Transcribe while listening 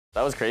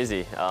That was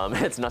crazy.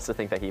 It's nuts to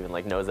think that he even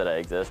knows that I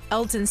exist.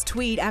 Elton's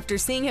tweet after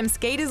seeing him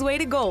skate his way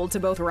to gold to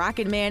both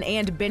Rocket Man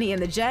and Benny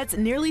and the Jets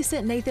nearly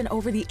sent Nathan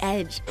over the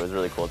edge. It was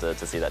really cool to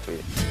see that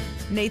tweet.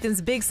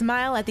 Nathan's big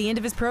smile at the end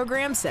of his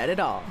program said it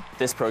all.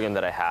 This program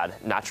that I had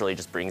naturally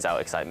just brings out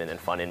excitement and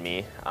fun in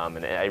me,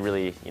 and I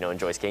really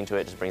enjoy skating to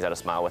it. It just brings out a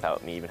smile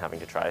without me even having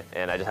to try,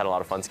 and I just had a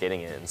lot of fun skating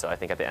it, and so I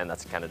think at the end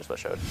that's kind of just what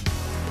showed.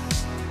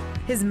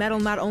 His medal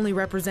not only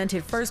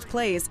represented first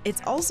place,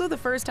 it's also the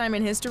first time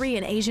in history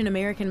an Asian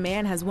American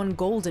man has won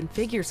gold in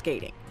figure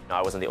skating.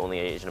 I wasn't the only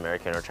Asian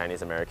American or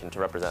Chinese American to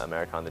represent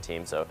America on the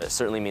team, so it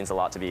certainly means a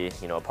lot to be,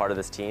 a part of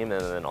this team,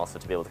 and then also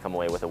to be able to come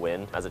away with a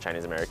win as a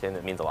Chinese American.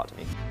 It means a lot to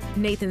me.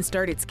 Nathan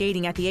started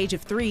skating at the age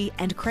of 3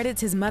 and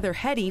credits his mother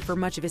Hetty for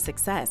much of his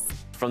success.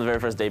 From the very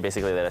first day,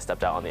 basically, that I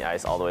stepped out on the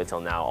ice all the way till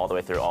now, all the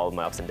way through all of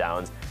my ups and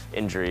downs,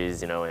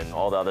 injuries, and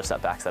all the other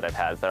setbacks that I've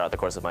had throughout the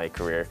course of my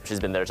career. She's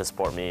been there to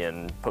support me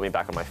and put me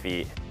back on my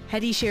feet.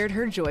 Hetty shared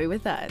her joy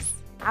with us.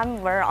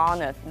 I'm very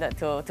honored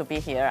to be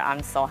here.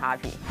 I'm so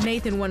happy.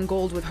 Nathan won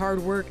gold with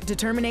hard work,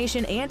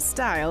 determination, and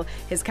style.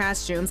 His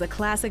costumes, a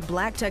classic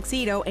black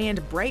tuxedo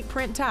and bright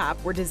print top,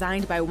 were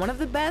designed by one of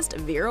the best,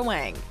 Vera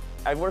Wang.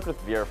 I've worked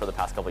with Vera for the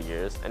past couple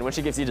years, and when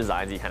she gives you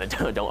designs, you kind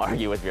of don't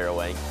argue with Vera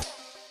Wang.